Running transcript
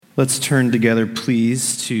Let's turn together,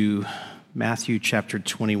 please, to Matthew chapter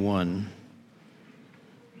 21.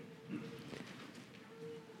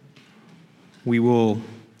 We will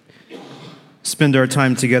spend our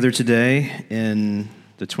time together today in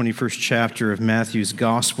the 21st chapter of Matthew's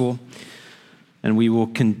Gospel, and we will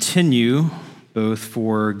continue both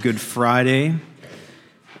for Good Friday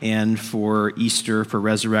and for Easter, for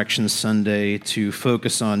Resurrection Sunday, to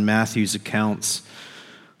focus on Matthew's accounts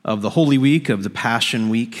of the Holy Week, of the Passion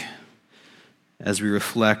Week, as we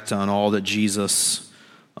reflect on all that Jesus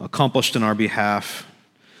accomplished in our behalf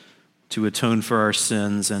to atone for our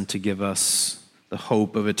sins and to give us the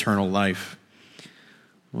hope of eternal life.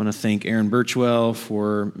 I want to thank Aaron Birchwell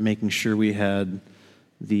for making sure we had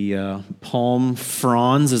the palm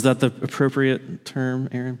fronds. Is that the appropriate term,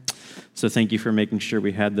 Aaron? So thank you for making sure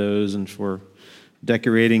we had those and for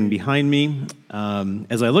decorating behind me.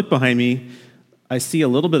 As I look behind me, I see a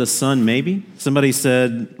little bit of sun, maybe. Somebody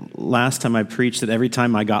said last time I preached that every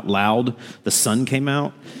time I got loud, the sun came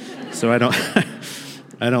out. So I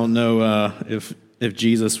don't know if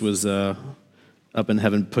Jesus was up in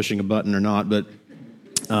heaven pushing a button or not, but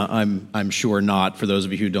I'm sure not. For those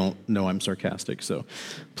of you who don't know, I'm sarcastic. So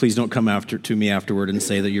please don't come to me afterward and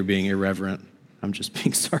say that you're being irreverent. I'm just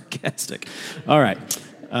being sarcastic. All right.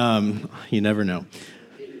 You never know.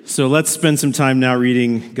 So let's spend some time now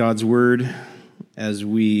reading God's Word as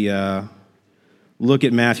we look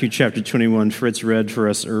at Matthew chapter 21. Fritz read for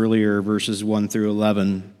us earlier verses 1 through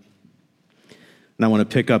 11. And I want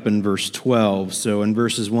to pick up in verse 12. So in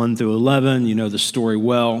verses 1 through 11, you know the story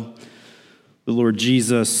well. The Lord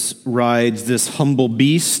Jesus rides this humble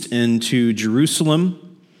beast into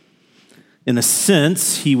Jerusalem. In a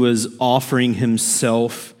sense, he was offering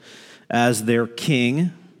himself as their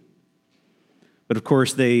king. But of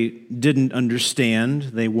course, they didn't understand.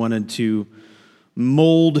 They wanted to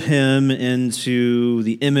mold him into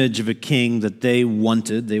the image of a king that they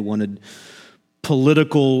wanted. They wanted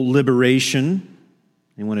political liberation.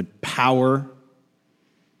 They wanted power.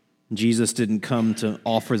 Jesus didn't come to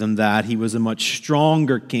offer them that. He was a much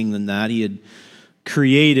stronger king than that. He had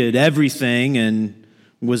created everything and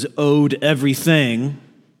was owed everything.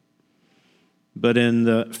 But in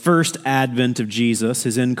the first advent of Jesus,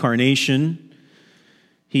 his incarnation,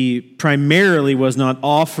 he primarily was not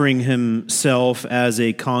offering himself as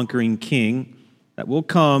a conquering king. That will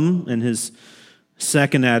come in his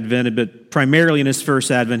second advent, but primarily in his first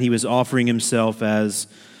advent, he was offering himself as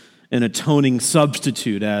an atoning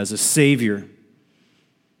substitute, as a savior.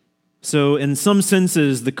 So in some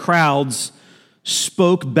senses, the crowds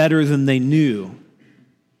spoke better than they knew.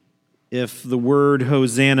 If the word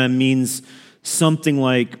Hosanna means something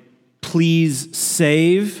like, please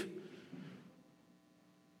save,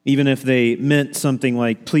 even if they meant something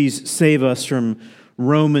like, please save us from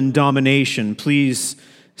Roman domination, please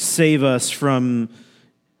save us from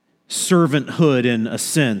servanthood in a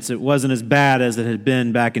sense. It wasn't as bad as it had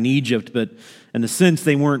been back in Egypt, but in a sense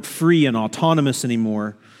they weren't free and autonomous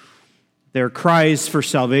anymore. Their cries for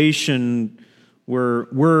salvation were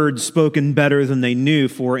words spoken better than they knew,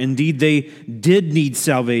 for indeed they did need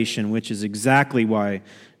salvation, which is exactly why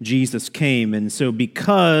Jesus came. And so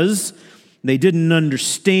because they didn't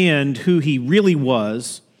understand who he really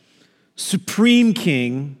was, supreme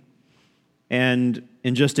king, and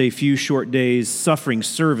in just a few short days, suffering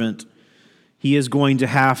servant, he is going to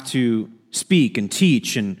have to speak and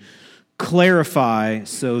teach and clarify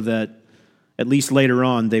so that at least later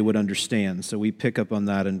on they would understand. So we pick up on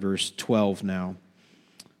that in verse 12 now.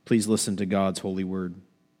 Please listen to God's holy word.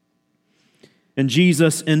 And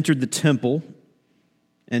Jesus entered the temple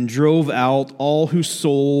and drove out all who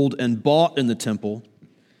sold and bought in the temple,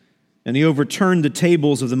 and he overturned the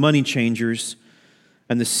tables of the money changers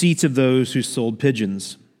and the seats of those who sold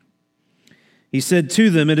pigeons. He said to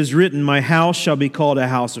them, "It is written, 'My house shall be called a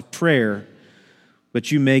house of prayer,'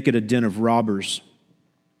 but you make it a den of robbers."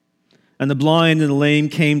 And the blind and the lame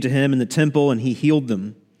came to him in the temple, and he healed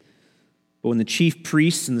them. But when the chief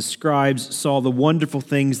priests and the scribes saw the wonderful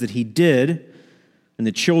things that he did, and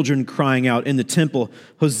the children crying out in the temple,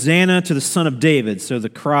 "Hosanna to the Son of David." So the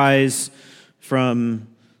cries from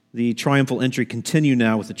the triumphal entry continue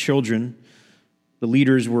now with the children. The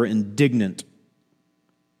leaders were indignant.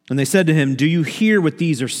 And they said to him, "Do you hear what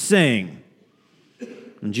these are saying?"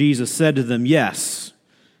 And Jesus said to them, "Yes.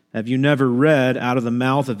 Have you never read, out of the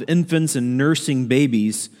mouth of infants and nursing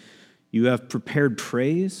babies, you have prepared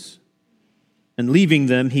praise?" And leaving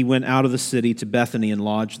them, he went out of the city to Bethany and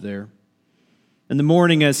lodged there. In the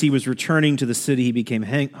morning, as he was returning to the city, he became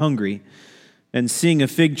hungry. And seeing a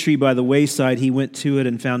fig tree by the wayside, he went to it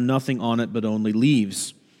and found nothing on it but only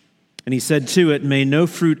leaves. And he said to it, "May no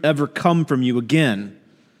fruit ever come from you again."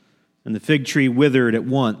 and the fig tree withered at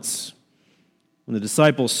once. When the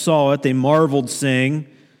disciples saw it, they marveled, saying,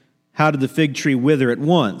 "How did the fig tree wither at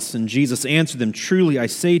once?" And Jesus answered them, "Truly I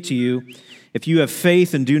say to you, if you have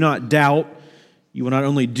faith and do not doubt, you will not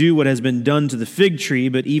only do what has been done to the fig tree,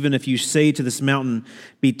 but even if you say to this mountain,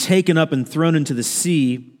 'Be taken up and thrown into the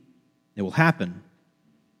sea,' it will happen.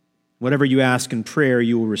 Whatever you ask in prayer,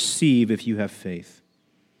 you will receive if you have faith."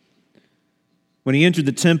 When he entered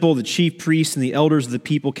the temple, the chief priests and the elders of the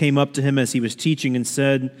people came up to him as he was teaching and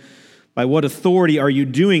said, "By what authority are you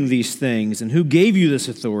doing these things, and who gave you this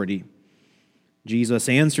authority?" Jesus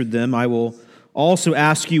answered them, "I will also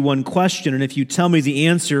ask you one question, and if you tell me the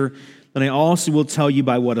answer, then I also will tell you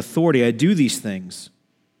by what authority I do these things.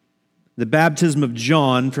 The baptism of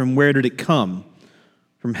John, from where did it come?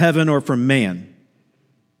 From heaven or from man?"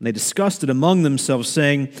 And they discussed it among themselves,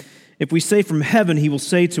 saying, "If we say from heaven, he will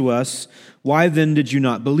say to us, 'Why then did you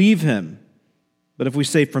not believe him?' But if we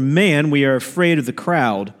say from man, we are afraid of the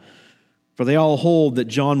crowd, for they all hold that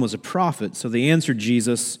John was a prophet." So they answered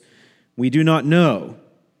Jesus, "We do not know."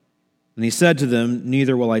 And he said to them,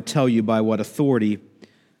 "Neither will I tell you by what authority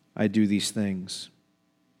I do these things.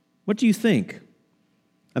 What do you think?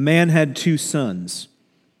 A man had 2 sons.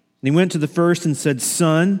 And he went to the first and said,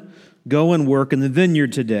 'Son, go and work in the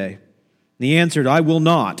vineyard today.' And he answered, 'I will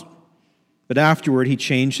not.' But afterward he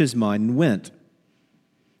changed his mind and went.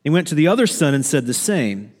 He went to the other son and said the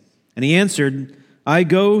same. And he answered, 'I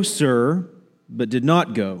go, sir,' but did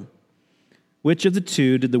not go. Which of the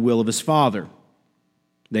 2 did the will of his father?"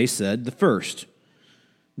 They said, "The first."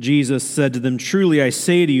 Jesus said to them, "Truly I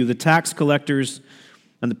say to you, the tax collectors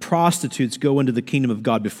and the prostitutes go into the kingdom of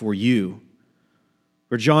God before you.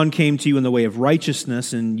 For John came to you in the way of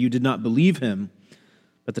righteousness, and you did not believe him.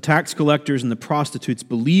 But the tax collectors and the prostitutes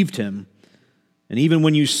believed him. And even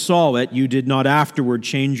when you saw it, you did not afterward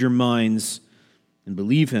change your minds and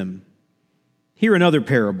believe him. Hear another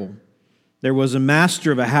parable. There was a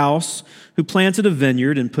master of a house who planted a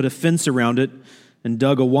vineyard and put a fence around it and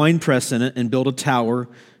dug a winepress in it and built a tower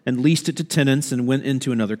and leased it to tenants and went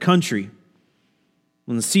into another country.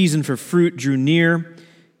 When the season for fruit drew near,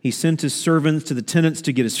 he sent his servants to the tenants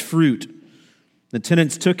to get his fruit. The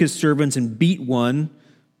tenants took his servants and beat one,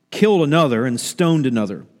 killed another, and stoned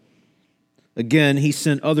another. Again, he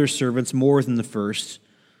sent other servants more than the first,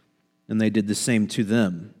 and they did the same to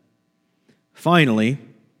them. Finally,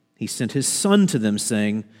 he sent his son to them,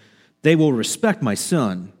 saying, 'They will respect my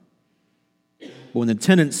son.' But when the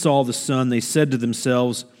tenants saw the son, they said to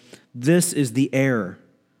themselves, 'This is the heir.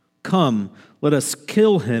 Come, let us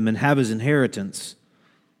kill him and have his inheritance.'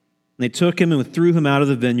 And they took him and threw him out of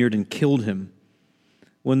the vineyard and killed him.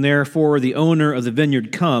 When therefore the owner of the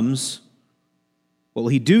vineyard comes, what will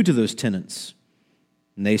he do to those tenants?"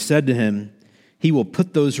 And they said to him, "He will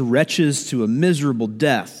put those wretches to a miserable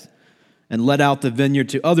death and let out the vineyard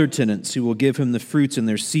to other tenants who will give him the fruits in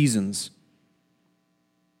their seasons."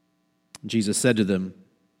 Jesus said to them,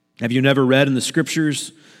 "Have you never read in the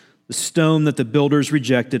Scriptures, 'The stone that the builders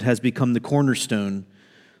rejected has become the cornerstone.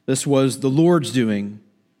 This was the Lord's doing,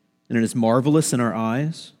 and it is marvelous in our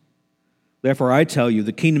eyes'? Therefore I tell you,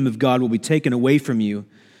 the kingdom of God will be taken away from you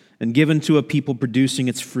and given to a people producing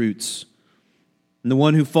its fruits. And the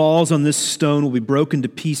one who falls on this stone will be broken to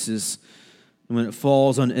pieces, and when it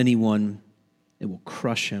falls on anyone, it will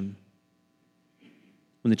crush him."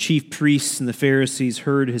 When the chief priests and the Pharisees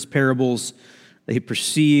heard his parables, they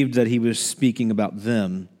perceived that he was speaking about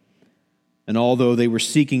them. And although they were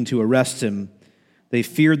seeking to arrest him, they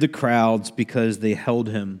feared the crowds because they held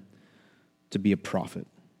him to be a prophet.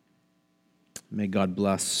 May God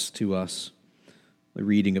bless to us the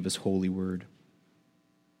reading of his holy word.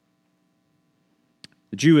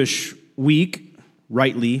 The Jewish week,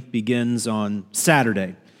 rightly, begins on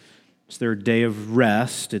Saturday. It's their day of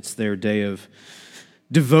rest. It's their day of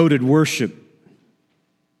devoted worship.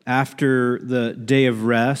 After the day of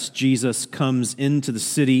rest, Jesus comes into the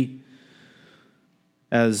city,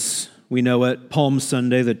 as we know it, Palm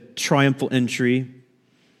Sunday, the triumphal entry,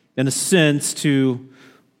 in a sense to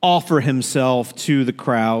offer himself to the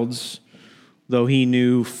crowds, though he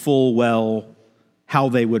knew full well how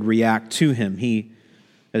they would react to him. He,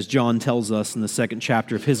 as John tells us in the 2nd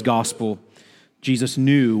chapter of his gospel, Jesus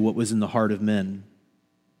knew what was in the heart of men.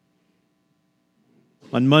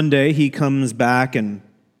 On Monday, he comes back and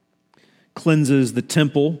cleanses the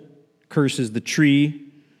temple, curses the tree.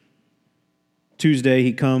 Tuesday,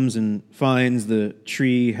 he comes and finds the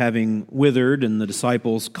tree having withered, and the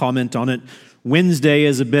disciples comment on it. Wednesday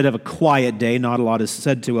is a bit of a quiet day. Not a lot is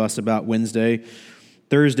said to us about Wednesday.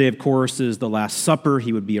 Thursday, of course, is the Last Supper.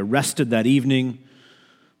 He would be arrested that evening,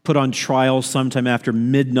 put on trial sometime after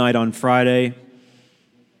midnight on Friday.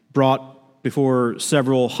 brought before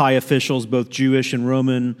several high officials, both Jewish and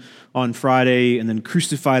Roman, on Friday, and then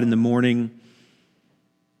crucified in the morning.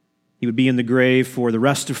 He would be in the grave for the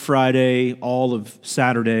rest of Friday, all of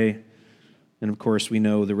Saturday, and of course we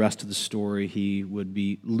know the rest of the story. He would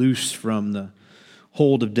be loosed from the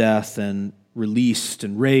hold of death and released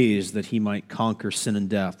and raised that he might conquer sin and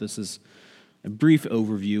death. This is a brief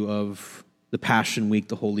overview of the Passion Week,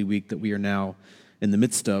 the Holy Week that we are now in the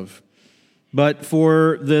midst of. But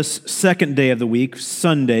for this second day of the week,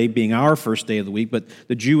 Sunday being our first day of the week, but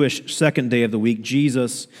the Jewish second day of the week,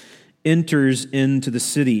 Jesus enters into the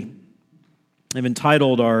city. I've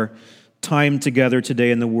entitled our time together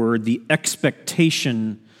today in the Word, The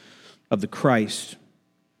Expectation of the Christ.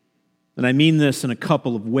 And I mean this in a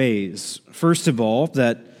couple of ways. First of all,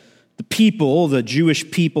 that the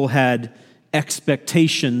Jewish people had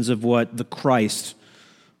expectations of what the Christ,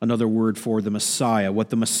 another word for the Messiah, what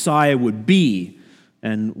the Messiah would be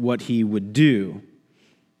and what he would do.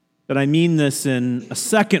 But I mean this in a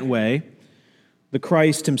second way. The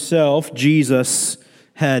Christ himself, Jesus,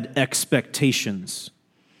 had expectations.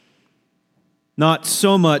 Not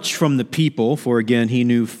so much from the people, for again, he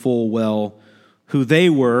knew full well who they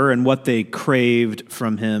were and what they craved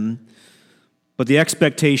from him, but the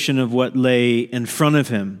expectation of what lay in front of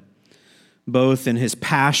him, both in his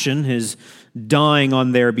passion, his dying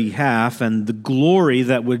on their behalf, and the glory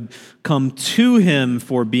that would come to him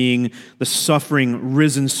for being the suffering,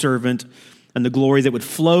 risen servant, and the glory that would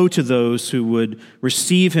flow to those who would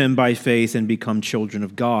receive him by faith and become children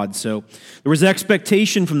of God. So there was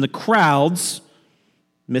expectation from the crowds,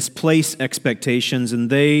 misplaced expectations, and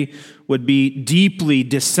they would be deeply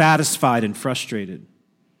dissatisfied and frustrated.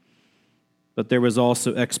 But there was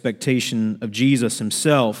also expectation of Jesus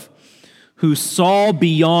himself, who saw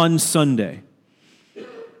beyond Sunday.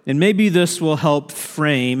 And maybe this will help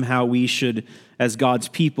frame how we should, as God's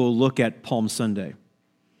people, look at Palm Sunday.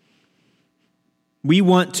 We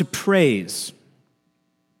want to praise.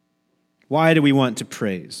 Why do we want to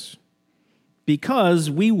praise? Because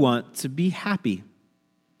we want to be happy.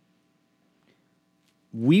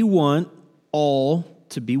 We want all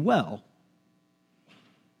to be well.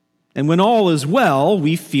 And when all is well,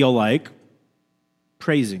 we feel like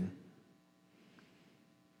praising.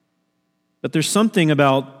 But there's something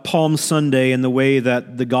about Palm Sunday and the way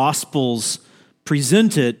that the Gospels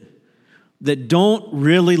present it that don't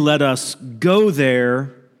really let us go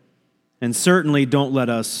there and certainly don't let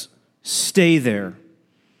us stay there.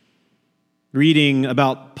 Reading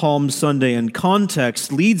about Palm Sunday in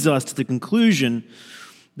context leads us to the conclusion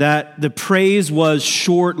that the praise was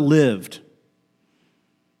short-lived.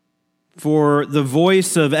 For the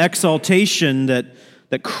voice of exaltation that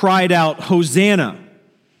cried out, "Hosanna!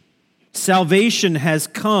 Salvation has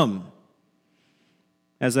come,"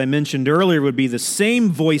 as I mentioned earlier, would be the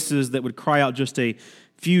same voices that would cry out just a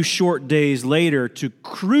few short days later to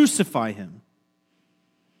crucify him.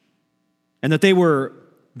 And that they were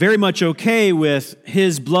very much okay with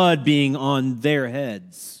his blood being on their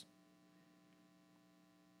heads.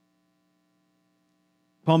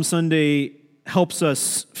 Palm Sunday helps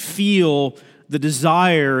us feel the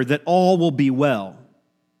desire that all will be well,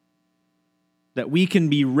 that we can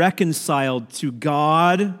be reconciled to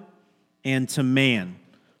God and to man.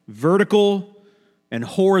 Vertical and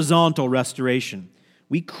horizontal restoration.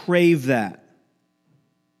 We crave that.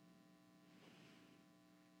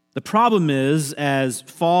 The problem is, as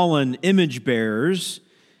fallen image bearers,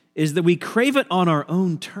 is that we crave it on our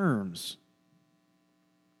own terms.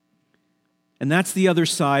 And that's the other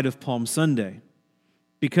side of Palm Sunday.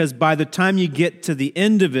 Because by the time you get to the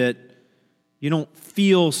end of it, you don't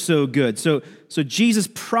feel so good. So Jesus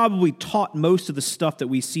probably taught most of the stuff that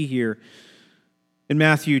we see here in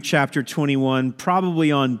Matthew chapter 21,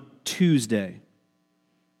 probably on Tuesday.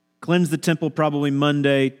 Cleansed the temple probably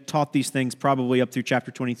Monday, taught these things probably up through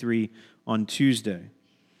chapter 23 on Tuesday.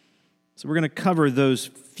 So we're going to cover those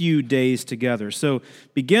few days together. So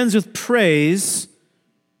begins with praise,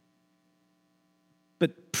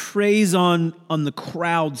 but praise on the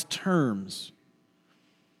crowd's terms.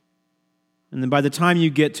 And then by the time you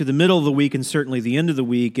get to the middle of the week and certainly the end of the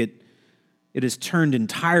week, it has turned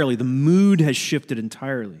entirely. The mood has shifted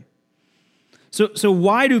entirely. So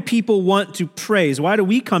why do people want to praise? Why do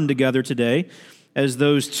we come together today as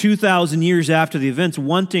those 2,000 years after the events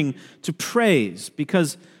wanting to praise?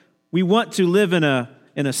 Because we want to live in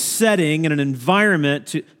a setting, in an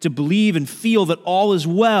environment to believe and feel that all is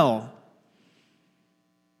well.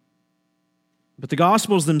 But the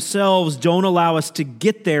Gospels themselves don't allow us to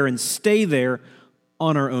get there and stay there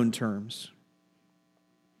on our own terms.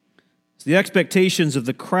 So the expectations of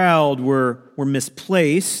the crowd were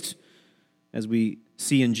misplaced, as we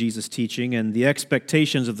see in Jesus' teaching, and the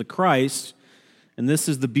expectations of the Christ, and this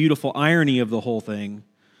is the beautiful irony of the whole thing,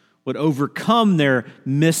 would overcome their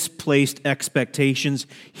misplaced expectations.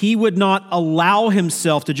 He would not allow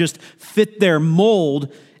himself to just fit their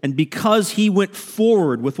mold, and because he went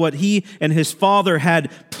forward with what he and his Father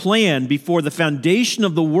had planned before the foundation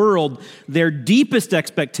of the world, their deepest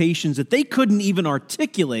expectations that they couldn't even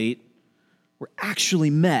articulate were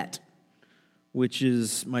actually met, which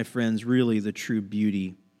is, my friends, really the true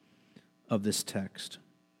beauty of this text.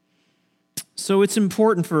 So it's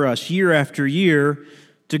important for us year after year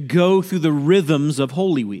to go through the rhythms of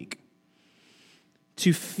Holy Week,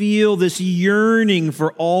 to feel this yearning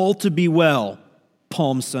for all to be well,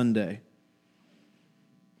 Palm Sunday,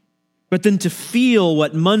 but then to feel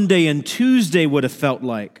what Monday and Tuesday would have felt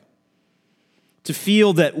like, to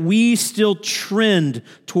feel that we still trend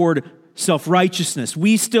toward self-righteousness,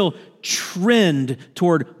 we still trend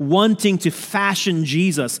toward wanting to fashion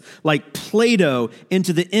Jesus like Play-Doh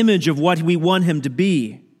into the image of what we want him to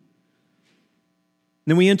be.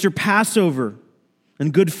 Then we enter Passover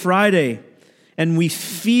and Good Friday, and we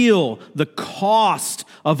feel the cost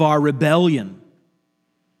of our rebellion.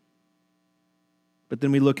 But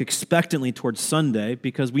then we look expectantly towards Sunday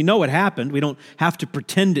because we know what happened. We don't have to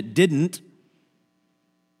pretend it didn't.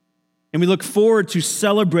 And we look forward to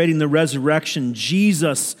celebrating the resurrection,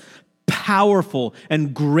 Jesus' powerful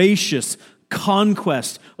and gracious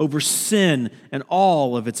conquest over sin and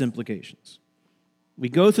all of its implications. We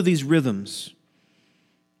go through these rhythms.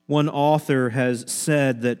 One author has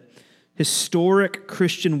said that historic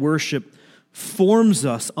Christian worship forms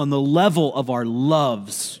us on the level of our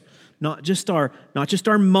loves, not just our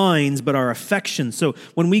minds, but our affections. So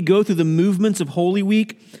when we go through the movements of Holy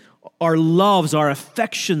Week, our loves, our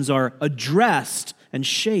affections are addressed and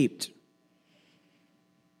shaped.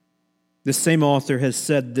 This same author has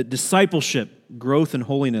said that discipleship, growth in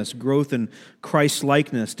holiness, growth in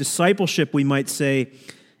Christ-likeness, discipleship, we might say,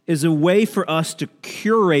 is a way for us to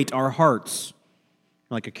curate our hearts.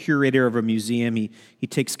 Like a curator of a museum, he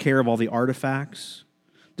takes care of all the artifacts.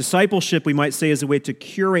 Discipleship, we might say, is a way to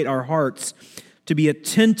curate our hearts, to be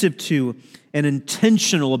attentive to and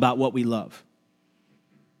intentional about what we love.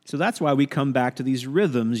 So that's why we come back to these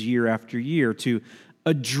rhythms year after year, to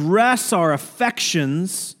address our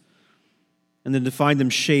affections and then to find them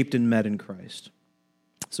shaped and met in Christ.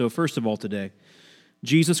 So first of all today,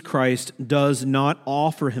 Jesus Christ does not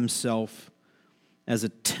offer himself as a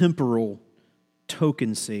temporal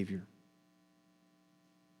token Savior.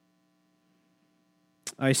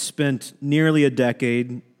 I spent nearly a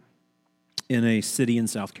decade in a city in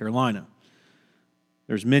South Carolina.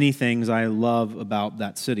 There's many things I love about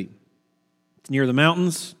that city. It's near the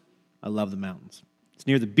mountains. I love the mountains. It's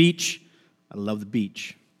near the beach. I love the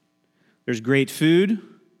beach. There's great food.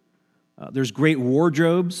 There's great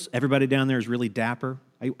wardrobes. Everybody down there is really dapper.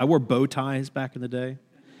 I wore bow ties back in the day.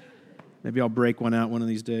 Maybe I'll break one out one of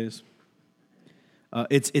these days.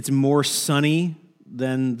 It's more sunny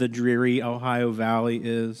than the dreary Ohio Valley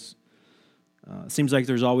is. It seems like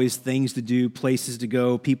there's always things to do, places to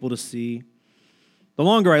go, people to see. The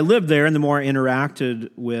longer I lived there and the more I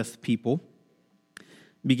interacted with people,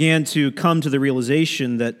 began to come to the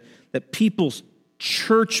realization that people's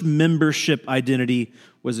church membership identity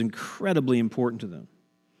was incredibly important to them.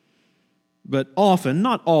 But often,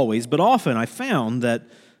 not always, but often I found that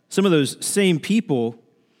some of those same people,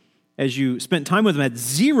 as you spent time with them, had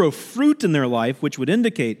zero fruit in their life, which would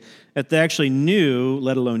indicate that they actually knew,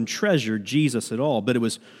 let alone treasured, Jesus at all. But it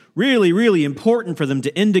was really, really important for them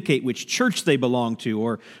to indicate which church they belonged to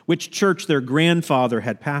or which church their grandfather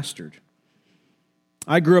had pastored.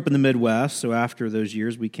 I grew up in the Midwest, so after those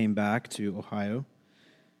years, we came back to Ohio.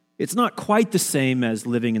 It's not quite the same as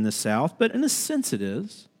living in the South, but in a sense it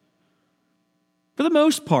is. For the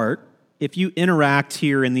most part, if you interact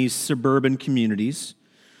here in these suburban communities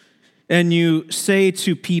and you say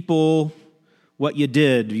to people what you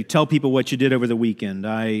did, you tell people what you did over the weekend.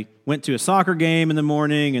 I went to a soccer game in the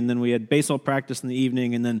morning, and then we had baseball practice in the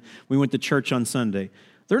evening, and then we went to church on Sunday.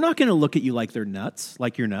 They're not going to look at you like they're nuts,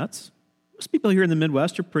 like you're nuts. Most people here in the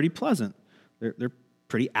Midwest are pretty pleasant. They're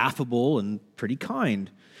pretty affable and pretty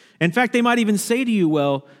kind. In fact, they might even say to you,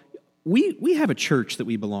 well, we have a church that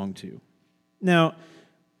we belong to. Now,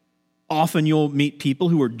 often you'll meet people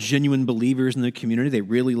who are genuine believers in the community. They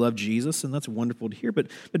really love Jesus, and that's wonderful to hear. But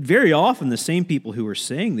very often, the same people who are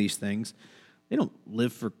saying these things, they don't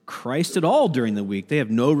live for Christ at all during the week. They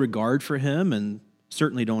have no regard for him and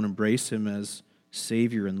certainly don't embrace him as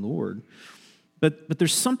Savior and Lord. But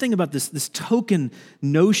there's something about this token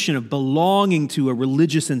notion of belonging to a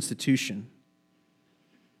religious institution.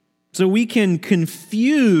 So we can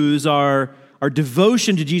confuse our our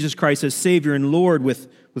devotion to Jesus Christ as Savior and Lord with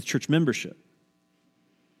church membership.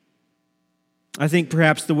 I think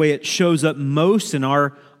perhaps the way it shows up most in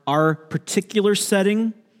our particular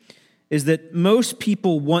setting is that most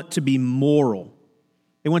people want to be moral.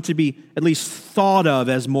 They want to be at least thought of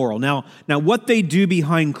as moral. Now what they do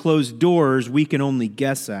behind closed doors, we can only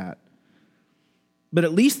guess at. But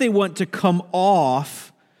at least they want to come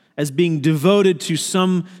off as being devoted to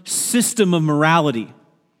some system of morality.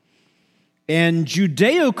 And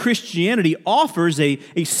Judeo-Christianity offers a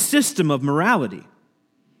system of morality.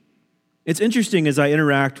 It's interesting as I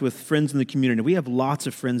interact with friends in the community. We have lots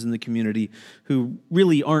of friends in the community who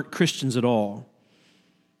really aren't Christians at all.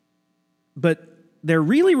 But they're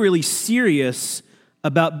really, really serious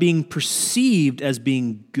about being perceived as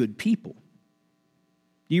being good people.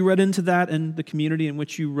 Do you run into that in the community in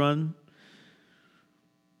which you run?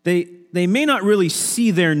 They may not really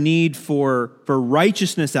see their need for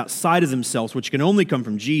righteousness outside of themselves, which can only come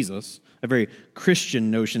from Jesus, a very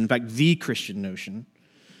Christian notion, in fact, the Christian notion.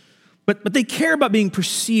 But they care about being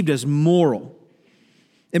perceived as moral.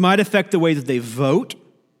 It might affect the way that they vote.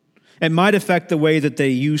 It might affect the way that they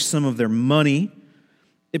use some of their money.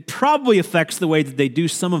 It probably affects the way that they do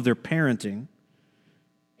some of their parenting.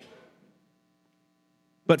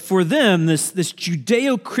 But for them, this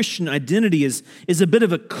Judeo-Christian identity is a bit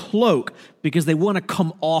of a cloak because they want to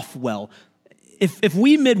come off well. If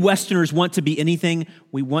we Midwesterners want to be anything,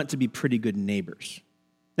 we want to be pretty good neighbors.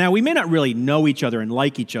 Now, we may not really know each other and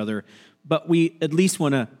like each other, but we at least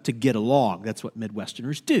want to get along. That's what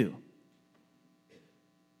Midwesterners do.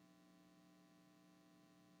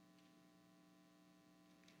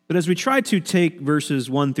 But as we try to take verses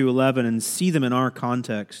 1 through 11 and see them in our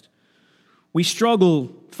context, we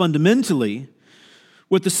struggle fundamentally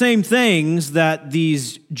with the same things that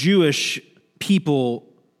these Jewish people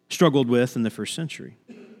struggled with in the first century.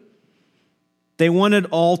 They wanted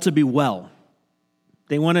all to be well.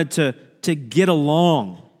 They wanted to get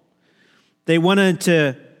along. They wanted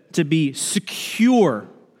to be secure.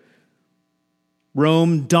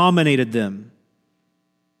 Rome dominated them.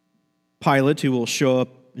 Pilate, who will show up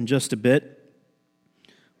in just a bit,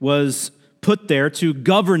 was put there to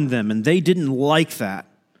govern them, and they didn't like that.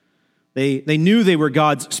 They knew they were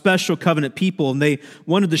God's special covenant people, and they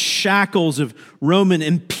wanted the shackles of Roman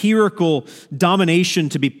empirical domination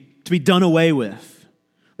to be done away with.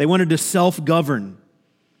 They wanted to self-govern.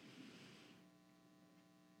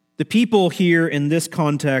 The people here in this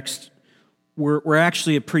context were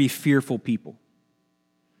actually a pretty fearful people.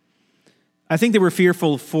 I think they were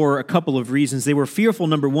fearful for a couple of reasons. They were fearful,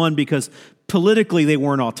 number one, because politically they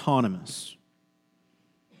weren't autonomous.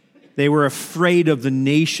 They were afraid of the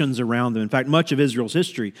nations around them. In fact, much of Israel's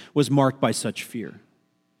history was marked by such fear.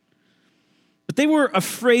 But they were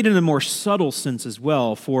afraid in a more subtle sense as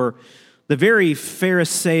well, for the very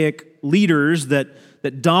Pharisaic leaders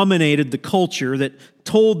that dominated the culture, that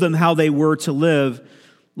told them how they were to live,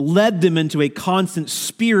 led them into a constant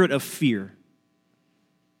spirit of fear.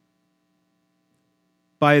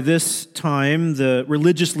 By this time, the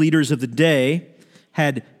religious leaders of the day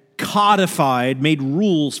had codified, made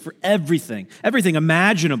rules for everything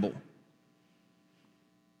imaginable.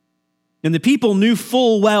 And the people knew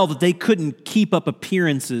full well that they couldn't keep up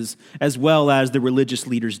appearances as well as the religious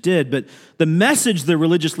leaders did. But the message the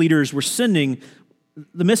religious leaders were sending,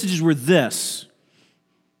 the messages were this: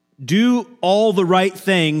 do all the right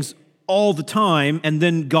things all the time, and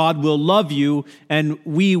then God will love you and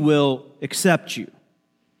we will accept you.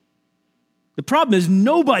 The problem is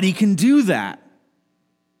nobody can do that.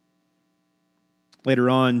 Later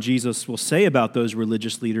on, Jesus will say about those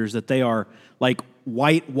religious leaders that they are like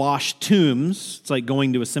whitewashed tombs. It's like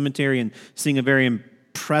going to a cemetery and seeing a very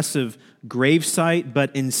impressive gravesite,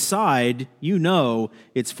 but inside, you know,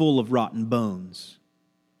 it's full of rotten bones.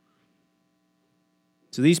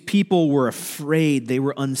 So these people were afraid, they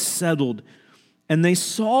were unsettled, and they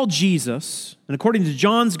saw Jesus, and according to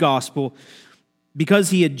John's gospel,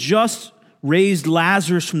 because he had just raised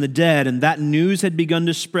Lazarus from the dead, and that news had begun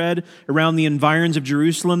to spread around the environs of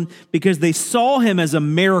Jerusalem, because they saw him as a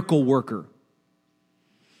miracle worker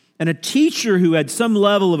and a teacher who had some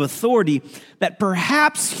level of authority, that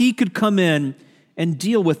perhaps he could come in and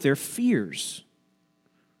deal with their fears.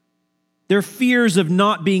 Their fears of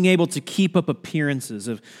not being able to keep up appearances,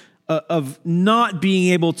 of not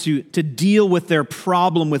being able to deal with their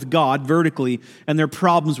problem with God vertically and their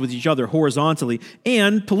problems with each other horizontally.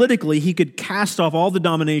 And politically, he could cast off all the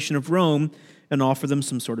domination of Rome and offer them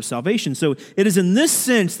some sort of salvation. So it is in this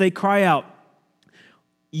sense they cry out,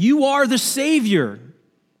 "You are the Savior."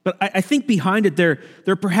 But I think behind it there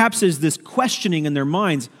perhaps is this questioning in their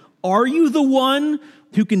minds. Are you the one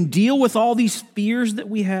who can deal with all these fears that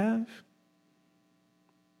we have?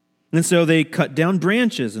 And so they cut down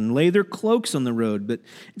branches and lay their cloaks on the road. But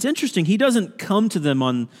it's interesting, he doesn't come to them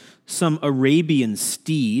on some Arabian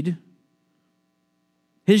steed.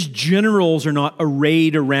 His generals are not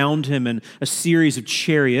arrayed around him in a series of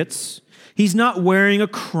chariots. He's not wearing a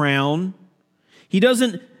crown. He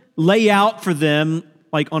doesn't lay out for them,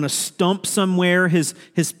 like on a stump somewhere, his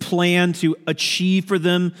plan to achieve for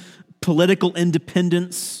them political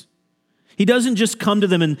independence. He doesn't just come to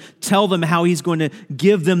them and tell them how he's going to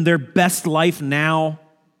give them their best life now.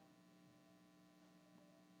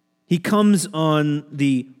 He comes on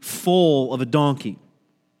the foal of a donkey,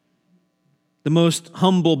 the most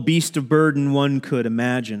humble beast of burden one could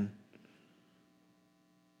imagine.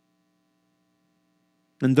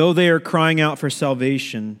 And though they are crying out for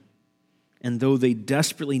salvation, and though they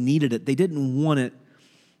desperately needed it, they didn't want it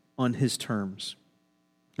on his terms.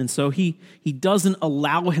 And so he doesn't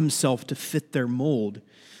allow himself to fit their mold.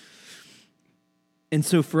 And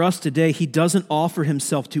so for us today, he doesn't offer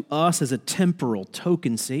himself to us as a temporal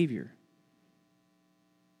token Savior.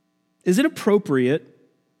 Is it appropriate,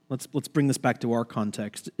 let's bring this back to our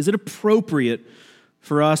context, is it appropriate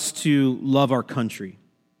for us to love our country?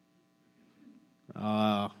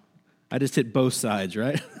 I just hit both sides,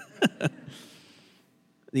 right?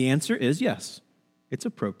 The answer is yes. It's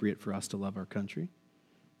appropriate for us to love our country.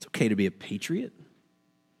 It's okay to be a patriot.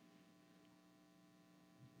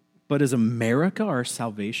 But is America our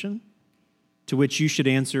salvation? To which you should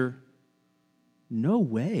answer, no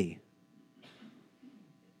way.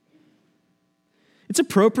 It's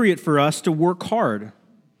appropriate for us to work hard,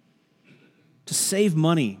 to save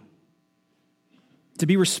money, to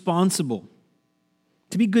be responsible,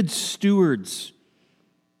 to be good stewards,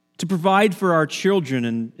 to provide for our children,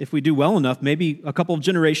 and if we do well enough, maybe a couple of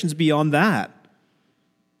generations beyond that.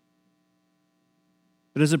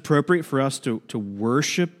 But is it appropriate for us to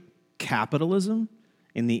worship capitalism?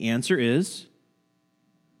 And the answer is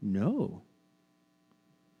no.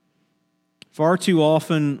 Far too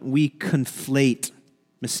often we conflate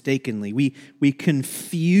mistakenly. We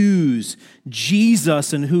confuse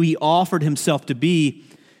Jesus and who he offered himself to be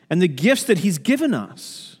and the gifts that he's given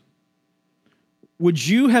us. Would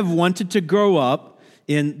you have wanted to grow up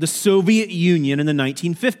in the Soviet Union in the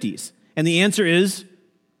 1950s? And the answer is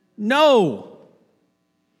no.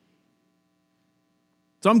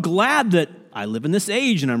 So I'm glad that I live in this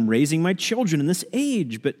age and I'm raising my children in this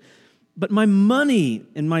age, but my money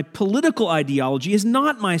and my political ideology is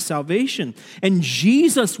not my salvation. And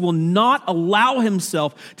Jesus will not allow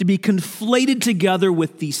himself to be conflated together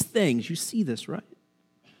with these things. You see this, right?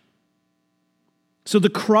 So the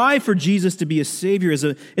cry for Jesus to be a Savior is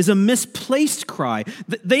a misplaced cry.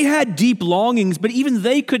 They had deep longings, but even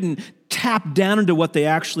they couldn't tap down into what they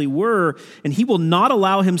actually were, and he will not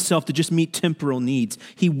allow himself to just meet temporal needs.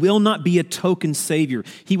 He will not be a token Savior.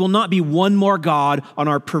 He will not be one more God on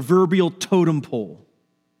our proverbial totem pole.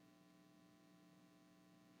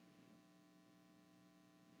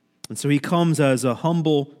 And so he comes as a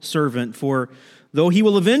humble servant, for though he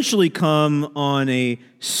will eventually come on a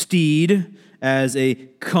steed as a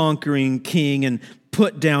conquering king and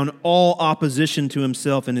put down all opposition to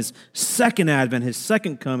himself in his second advent, his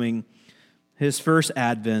second coming, his first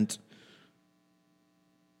advent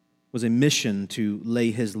was a mission to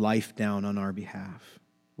lay his life down on our behalf.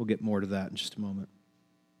 We'll get more to that in just a moment.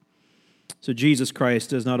 So Jesus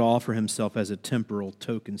Christ does not offer himself as a temporal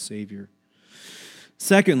token Savior.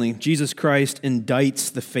 Secondly, Jesus Christ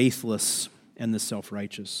indicts the faithless and the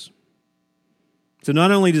self-righteous. So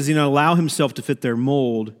not only does he not allow himself to fit their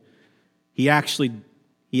mold, he actually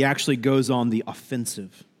goes on the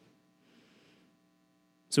offensive.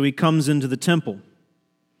 So he comes into the temple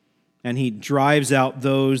and he drives out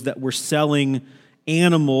those that were selling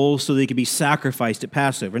animals so they could be sacrificed at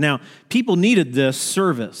Passover. Now, people needed this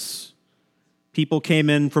service. People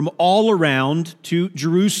came in from all around to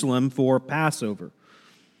Jerusalem for Passover.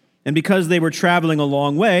 And because they were traveling a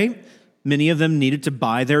long way, many of them needed to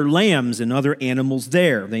buy their lambs and other animals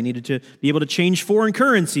there. They needed to be able to change foreign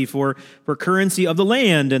currency for currency of the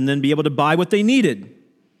land and then be able to buy what they needed.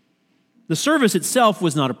 The service itself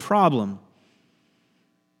was not a problem.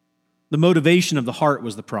 The motivation of the heart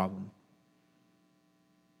was the problem.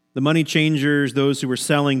 The money changers, those who were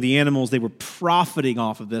selling the animals, they were profiting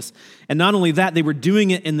off of this. And not only that, they were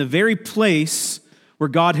doing it in the very place where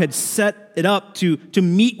God had set it up to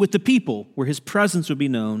meet with the people, where his presence would be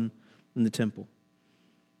known in the temple.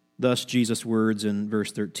 Thus, Jesus' words in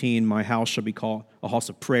verse 13, "My house shall be called a house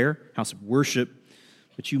of prayer, house of worship,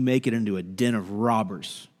 but you make it into a den of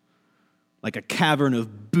robbers." like a cavern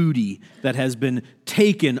of booty that has been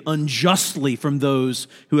taken unjustly from those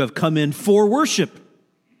who have come in for worship.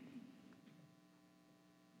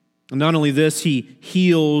 And not only this, he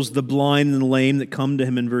heals the blind and the lame that come to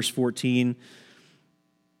him in verse 14.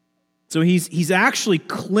 So he's actually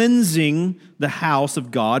cleansing the house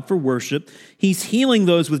of God for worship. He's healing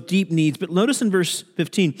those with deep needs. But notice in verse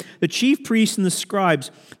 15, the chief priests and the scribes,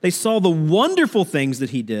 they saw the wonderful things that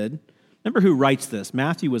he did. Remember who writes this?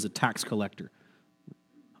 Matthew was a tax collector.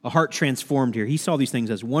 A heart transformed here. He saw these things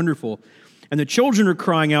as wonderful. And the children are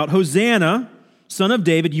crying out, Hosanna, Son of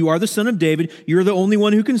David, you are the Son of David. You're the only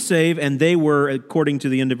one who can save. And they were, according to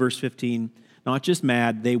the end of verse 15, not just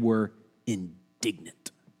mad, they were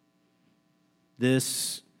indignant.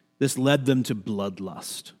 This led them to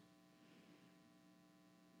bloodlust.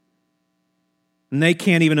 And they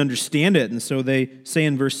can't even understand it. And so they say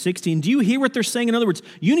in verse 16, do you hear what they're saying? In other words,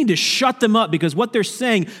 you need to shut them up because what they're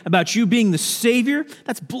saying about you being the Savior,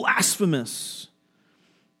 that's blasphemous.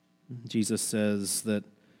 Jesus says that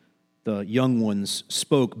the young ones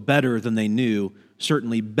spoke better than they knew,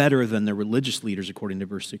 certainly better than their religious leaders, according to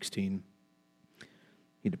verse 16.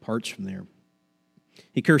 He departs from there.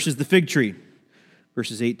 He curses the fig tree,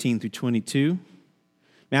 verses 18 through 22.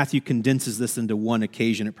 Matthew condenses this into one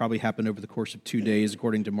occasion. It probably happened over the course of 2 days,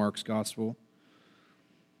 according to Mark's gospel.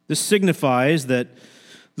 This signifies that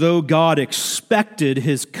though God expected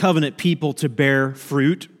his covenant people to bear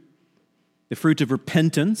fruit, the fruit of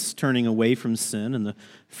repentance, turning away from sin, and the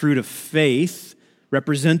fruit of faith,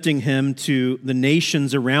 representing him to the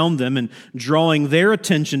nations around them and drawing their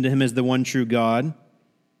attention to him as the one true God,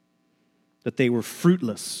 that they were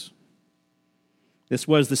fruitless. This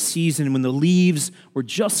was the season when the leaves were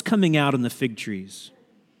just coming out on the fig trees.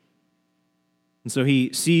 And so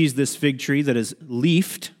he sees this fig tree that is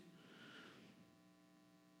leafed,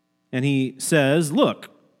 and he says, look,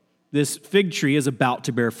 this fig tree is about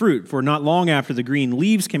to bear fruit, for not long after the green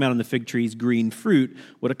leaves came out on the fig trees, green fruit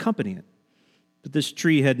would accompany it. But this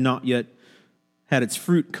tree had not yet had its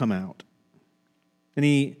fruit come out. And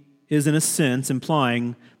he is, in a sense,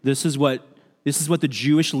 implying this is what the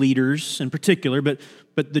Jewish leaders in particular, but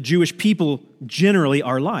the Jewish people generally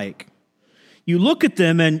are like. You look at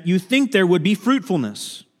them and you think there would be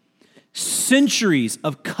fruitfulness, centuries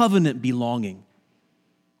of covenant belonging.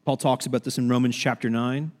 Paul talks about this in Romans chapter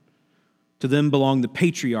 9. To them belong the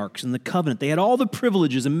patriarchs and the covenant. They had all the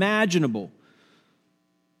privileges imaginable.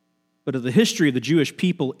 But if the history of the Jewish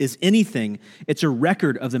people is anything, it's a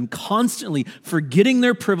record of them constantly forgetting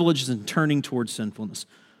their privileges and turning towards sinfulness.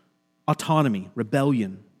 Autonomy,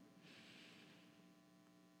 rebellion.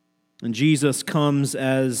 And Jesus comes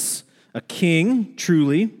as a king,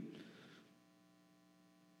 truly,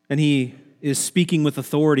 and he is speaking with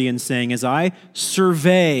authority and saying, as I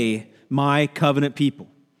survey my covenant people,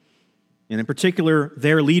 and in particular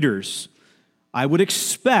their leaders, I would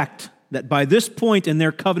expect that by this point in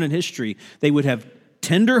their covenant history, they would have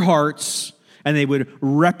tender hearts and they would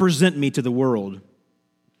represent me to the world.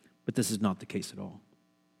 But this is not the case at all.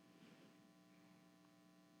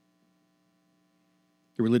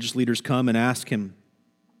 The religious leaders come and ask him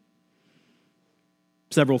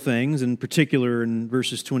several things, in particular in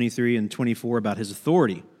verses 23 and 24 about his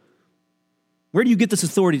authority. Where do you get this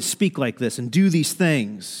authority to speak like this and do these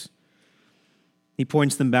things? He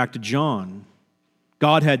points them back to John.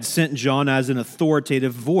 God had sent John as an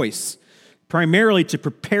authoritative voice, primarily to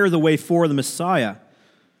prepare the way for the Messiah.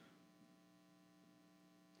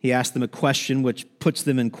 He asked them a question which puts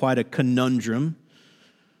them in quite a conundrum.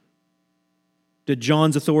 Did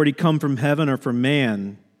John's authority come from heaven or from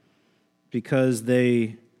man? Because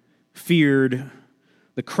they feared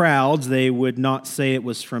the crowds, they would not say it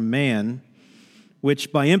was from man,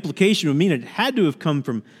 which by implication would mean it had to have come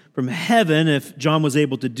from heaven if John was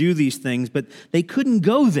able to do these things, but they couldn't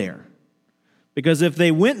go there. Because if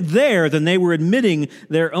they went there, then they were admitting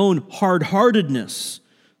their own hard-heartedness.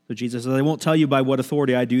 So Jesus says, I won't tell you by what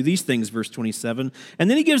authority I do these things, verse 27. And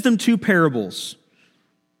then he gives them two parables.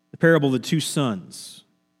 The parable of the two sons.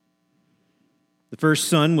 The first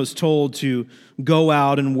son was told to go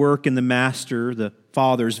out and work in the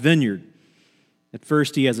father's vineyard. At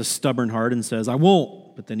first he has a stubborn heart and says, I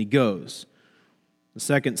won't, but then he goes. The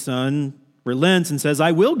second son relents and says,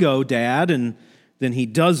 I will go, Dad, and then he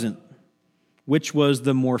doesn't. Which was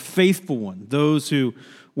the more faithful one? Those who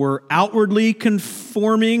were outwardly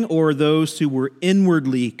conforming or those who were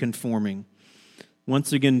inwardly conforming?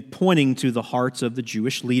 Once again, pointing to the hearts of the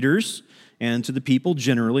Jewish leaders and to the people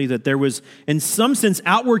generally, that there was, in some sense,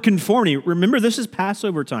 outward conformity. Remember, this is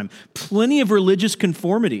Passover time. Plenty of religious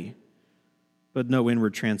conformity, but no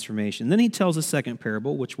inward transformation. Then he tells a second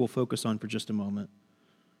parable, which we'll focus on for just a moment.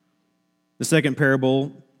 The second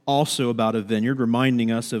parable, also about a vineyard, reminding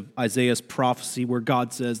us of Isaiah's prophecy where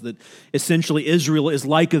God says that essentially Israel is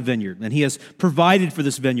like a vineyard, and he has provided for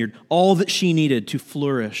this vineyard all that she needed to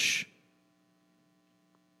flourish.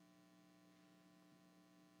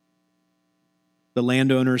 The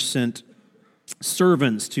landowners sent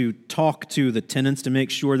servants to talk to the tenants to make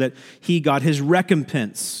sure that he got his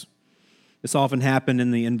recompense. This often happened in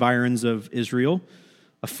the environs of Israel.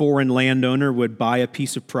 A foreign landowner would buy a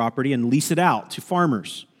piece of property and lease it out to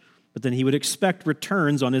farmers, but then he would expect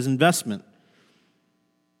returns on his investment.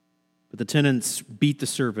 But the tenants beat the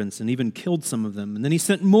servants and even killed some of them. And then he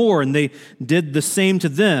sent more, and they did the same to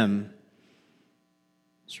them.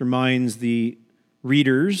 This reminds the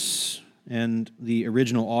readers and the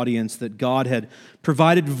original audience that God had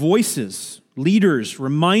provided voices, leaders,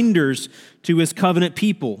 reminders to his covenant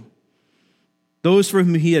people. Those for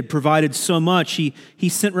whom he had provided so much, he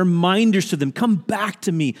sent reminders to them, come back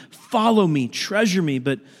to me, follow me, treasure me,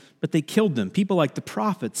 but they killed them. People like the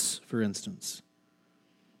prophets, for instance.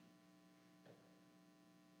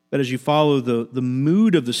 But as you follow the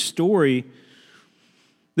mood of the story,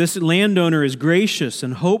 this landowner is gracious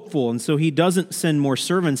and hopeful, and so he doesn't send more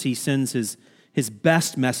servants, he sends his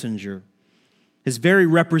best messenger, his very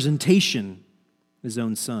representation, his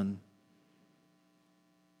own son.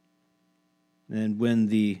 And when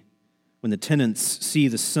the tenants see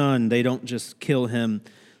the son, they don't just kill him.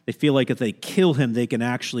 They feel like if they kill him, they can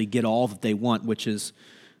actually get all that they want, which is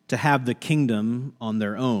to have the kingdom on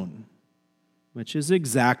their own, which is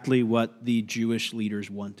exactly what the Jewish leaders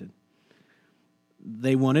wanted.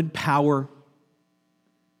 They wanted power.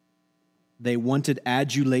 They wanted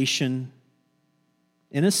adulation.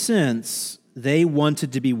 In a sense, they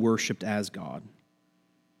wanted to be worshiped as God.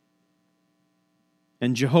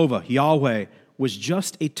 And Jehovah, Yahweh, was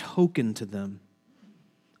just a token to them,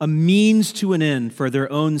 a means to an end for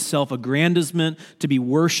their own self-aggrandizement, to be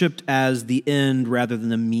worshiped as the end rather than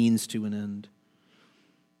the means to an end.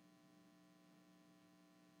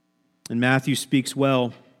 And Matthew speaks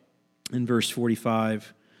well in verse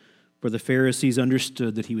 45, for the Pharisees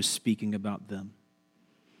understood that he was speaking about them.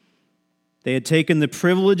 They had taken the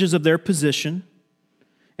privileges of their position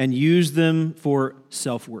and used them for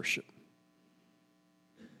self-worship.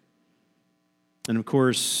 And of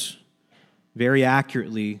course, very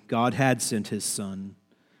accurately, God had sent his Son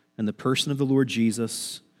in the person of the Lord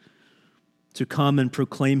Jesus to come and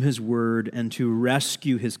proclaim his word and to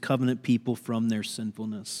rescue his covenant people from their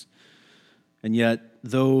sinfulness. And yet,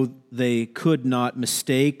 though they could not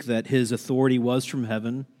mistake that his authority was from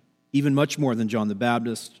heaven, even much more than John the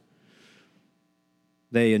Baptist,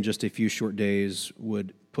 they, in just a few short days,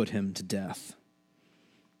 would put him to death.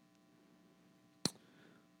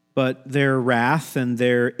 But their wrath and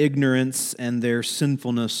their ignorance and their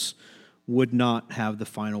sinfulness would not have the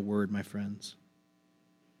final word, my friends.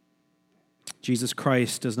 Jesus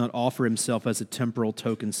Christ does not offer himself as a temporal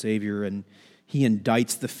token Savior, and he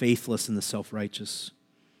indicts the faithless and the self-righteous.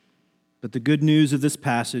 But the good news of this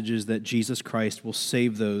passage is that Jesus Christ will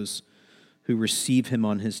save those who receive him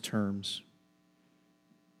on his terms.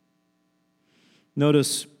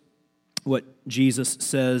 Notice what Jesus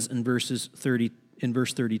says in verse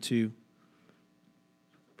 32.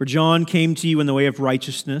 For John came to you in the way of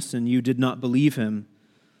righteousness, and you did not believe him.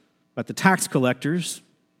 But the tax collectors,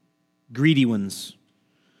 greedy ones,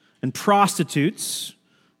 and prostitutes,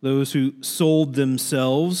 those who sold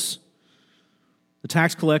themselves, the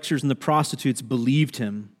tax collectors and the prostitutes believed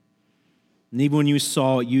him. And even when you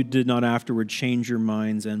saw it, you did not afterward change your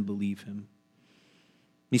minds and believe him.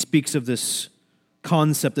 He speaks of this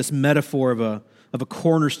concept, this metaphor of a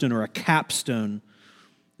cornerstone or a capstone.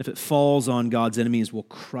 If it falls on God's enemies, will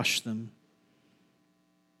crush them.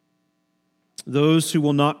 Those who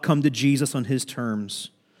will not come to Jesus on his terms,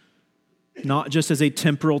 not just as a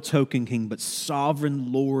temporal token king, but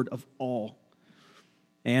sovereign Lord of all,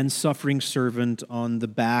 and suffering servant on the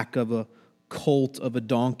back of a colt of a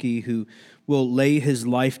donkey who will lay his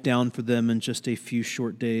life down for them in just a few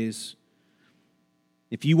short days.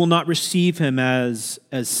 If you will not receive him as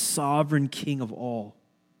sovereign king of all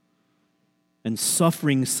and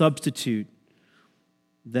suffering substitute,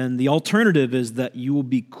 then the alternative is that you will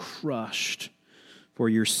be crushed for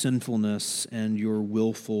your sinfulness and your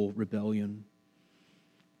willful rebellion.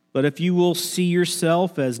 But if you will see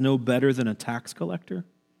yourself as no better than a tax collector,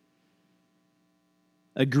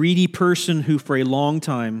 a greedy person who for a long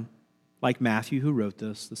time, like Matthew who wrote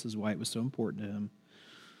this is why it was so important to him,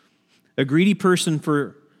 a greedy person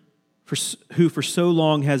who for so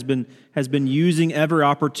long has been using every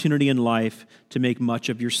opportunity in life to make much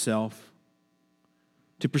of yourself,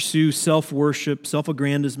 to pursue self-worship,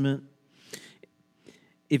 self-aggrandizement.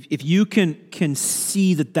 if you can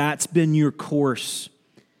see that that's been your course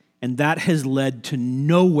and that has led to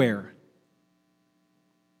nowhere,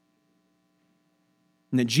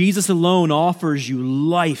 and that Jesus alone offers you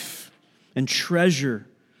life and treasure,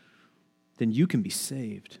 then you can be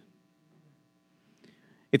saved.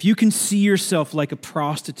 If you can see yourself like a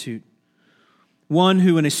prostitute, one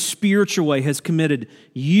who in a spiritual way has committed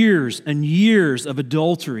years and years of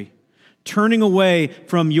adultery, turning away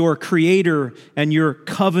from your Creator and your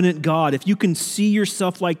covenant God, if you can see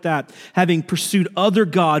yourself like that, having pursued other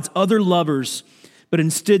gods, other lovers, but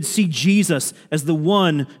instead see Jesus as the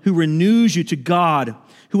one who renews you to God,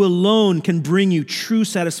 who alone can bring you true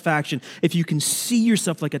satisfaction, if you can see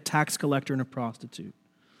yourself like a tax collector and a prostitute,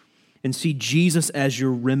 and see Jesus as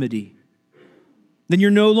your remedy, then you're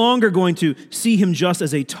no longer going to see him just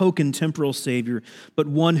as a token temporal Savior, but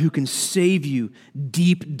one who can save you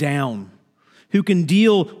deep down, who can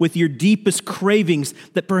deal with your deepest cravings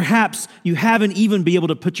that perhaps you haven't even been able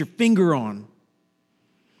to put your finger on.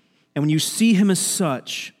 And when you see him as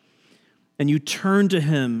such, and you turn to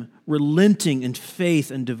him, relenting in faith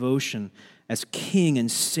and devotion as King and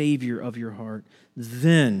Savior of your heart,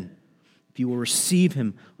 then, if you will receive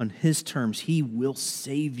him on his terms, he will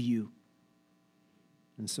save you.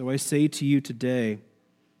 And so I say to you today,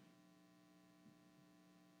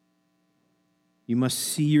 you must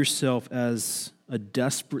see yourself as a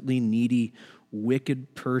desperately needy,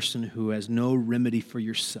 wicked person who has no remedy for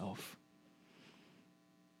yourself.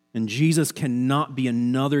 And Jesus cannot be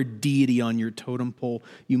another deity on your totem pole.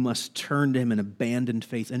 You must turn to him in abandoned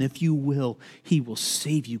faith. And if you will, he will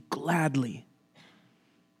save you gladly.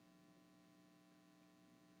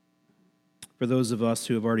 For those of us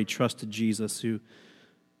who have already trusted Jesus, who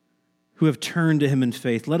have turned to him in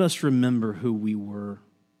faith, let us remember who we were.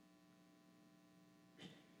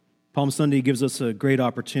 Palm Sunday gives us a great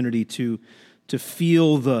opportunity to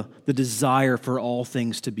feel the desire for all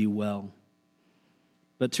things to be well,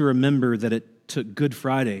 but to remember that it took Good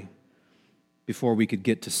Friday before we could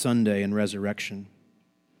get to Sunday and resurrection.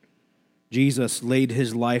 Jesus laid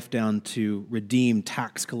his life down to redeem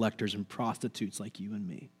tax collectors and prostitutes like you and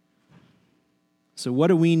me. So what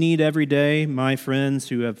do we need every day, my friends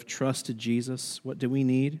who have trusted Jesus? What do we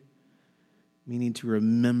need? We need to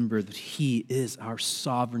remember that he is our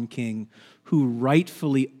sovereign King who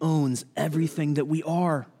rightfully owns everything that we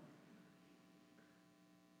are.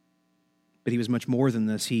 But he was much more than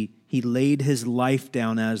this. He laid his life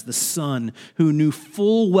down as the Son who knew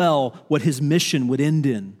full well what his mission would end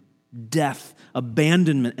in: death,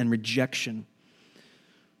 abandonment, and rejection.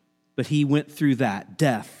 But he went through that,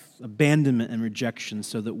 death, abandonment, and rejection,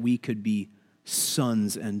 so that we could be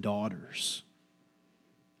sons and daughters.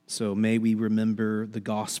 So may we remember the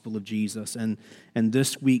gospel of Jesus. And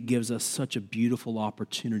this week gives us such a beautiful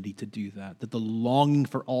opportunity to do that the longing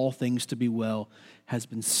for all things to be well has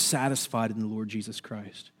been satisfied in the Lord Jesus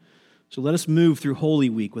Christ. So let us move through Holy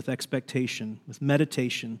Week with expectation, with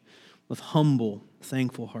meditation, with humble,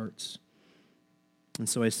 thankful hearts. And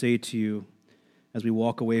so I say to you, as we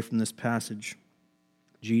walk away from this passage,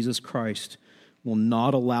 Jesus Christ will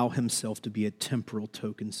not allow himself to be a temporal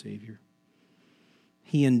token Savior.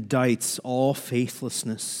 He indicts all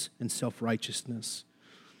faithlessness and self-righteousness,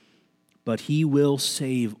 but he will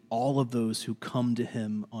save all of those who come to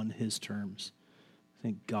him on his terms.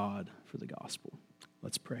 Thank God for the gospel.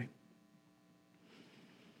 Let's pray.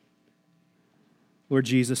 Lord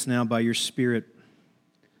Jesus, now by your Spirit,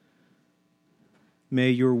 may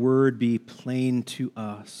your word be plain to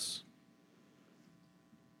us.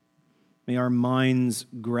 May our minds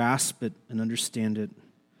grasp it and understand it,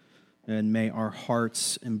 and may our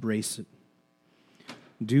hearts embrace it.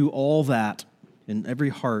 Do all that in every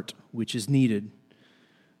heart which is needed,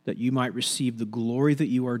 that you might receive the glory that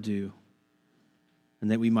you are due, and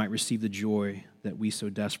that we might receive the joy that we so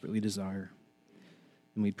desperately desire.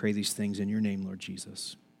 And we pray these things in your name, Lord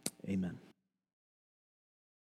Jesus. Amen.